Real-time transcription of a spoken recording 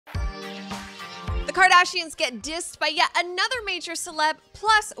The Kardashians get dissed by yet another major celeb,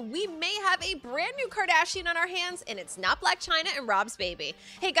 plus we may have a brand new Kardashian on our hands, and it's not Blac Chyna and Rob's baby.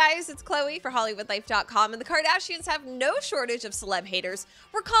 Hey guys, it's Chloe for HollywoodLife.com, and the Kardashians have no shortage of celeb haters.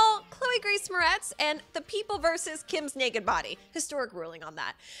 Recall Chloe Grace Moretz and The People versus Kim's naked body. Historic ruling on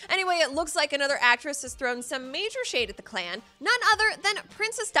that. Anyway, it looks like another actress has thrown some major shade at the clan, none other than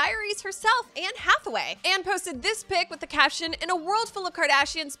Princess Diaries herself, Anne Hathaway. Anne posted this pic with the caption, "In a world full of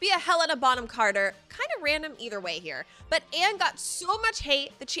Kardashians, be a Helena Bonham Carter." Kind of random either way here, but Anne got so much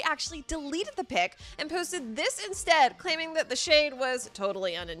hate that she actually deleted the pic and posted this instead, claiming that the shade was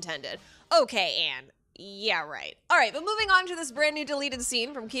totally unintended. Okay, Anne. Yeah, right. All right, but moving on to this brand new deleted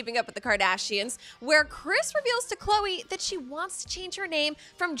scene from Keeping Up with the Kardashians, where Kris reveals to Khloe that she wants to change her name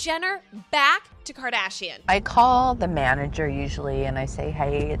from Jenner back to Kardashian. I call the manager usually and I say,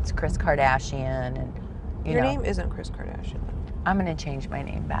 hey, it's Kris Kardashian. And Your name isn't Kris Kardashian. I'm going to change my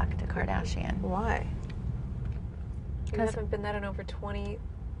name back to Kardashian. Why? You haven't been that in over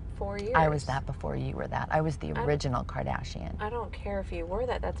 24 years. I was that before you were that. I was the original Kardashian. I don't care if you were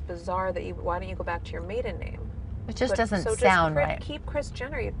that. That's bizarre that why don't you go back to your maiden name? It just doesn't sound right. Keep Kris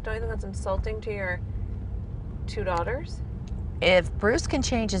Jenner. Don't you think that's insulting to your two daughters? If Bruce can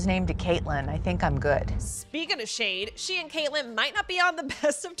change his name to Caitlyn, I think I'm good. Speaking of shade, she and Caitlyn might not be on the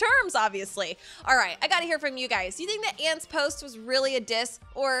best of terms, obviously. All right, I gotta hear from you guys. Do you think that Anne's post was really a diss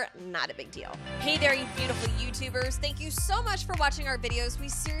or not a big deal? Hey there, you beautiful YouTubers. Thank you so much for watching our videos. We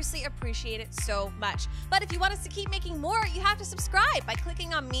seriously appreciate it so much. But if you want us to keep making more, you have to subscribe by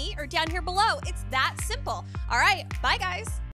clicking on me or down here below. It's that simple. All right, bye guys.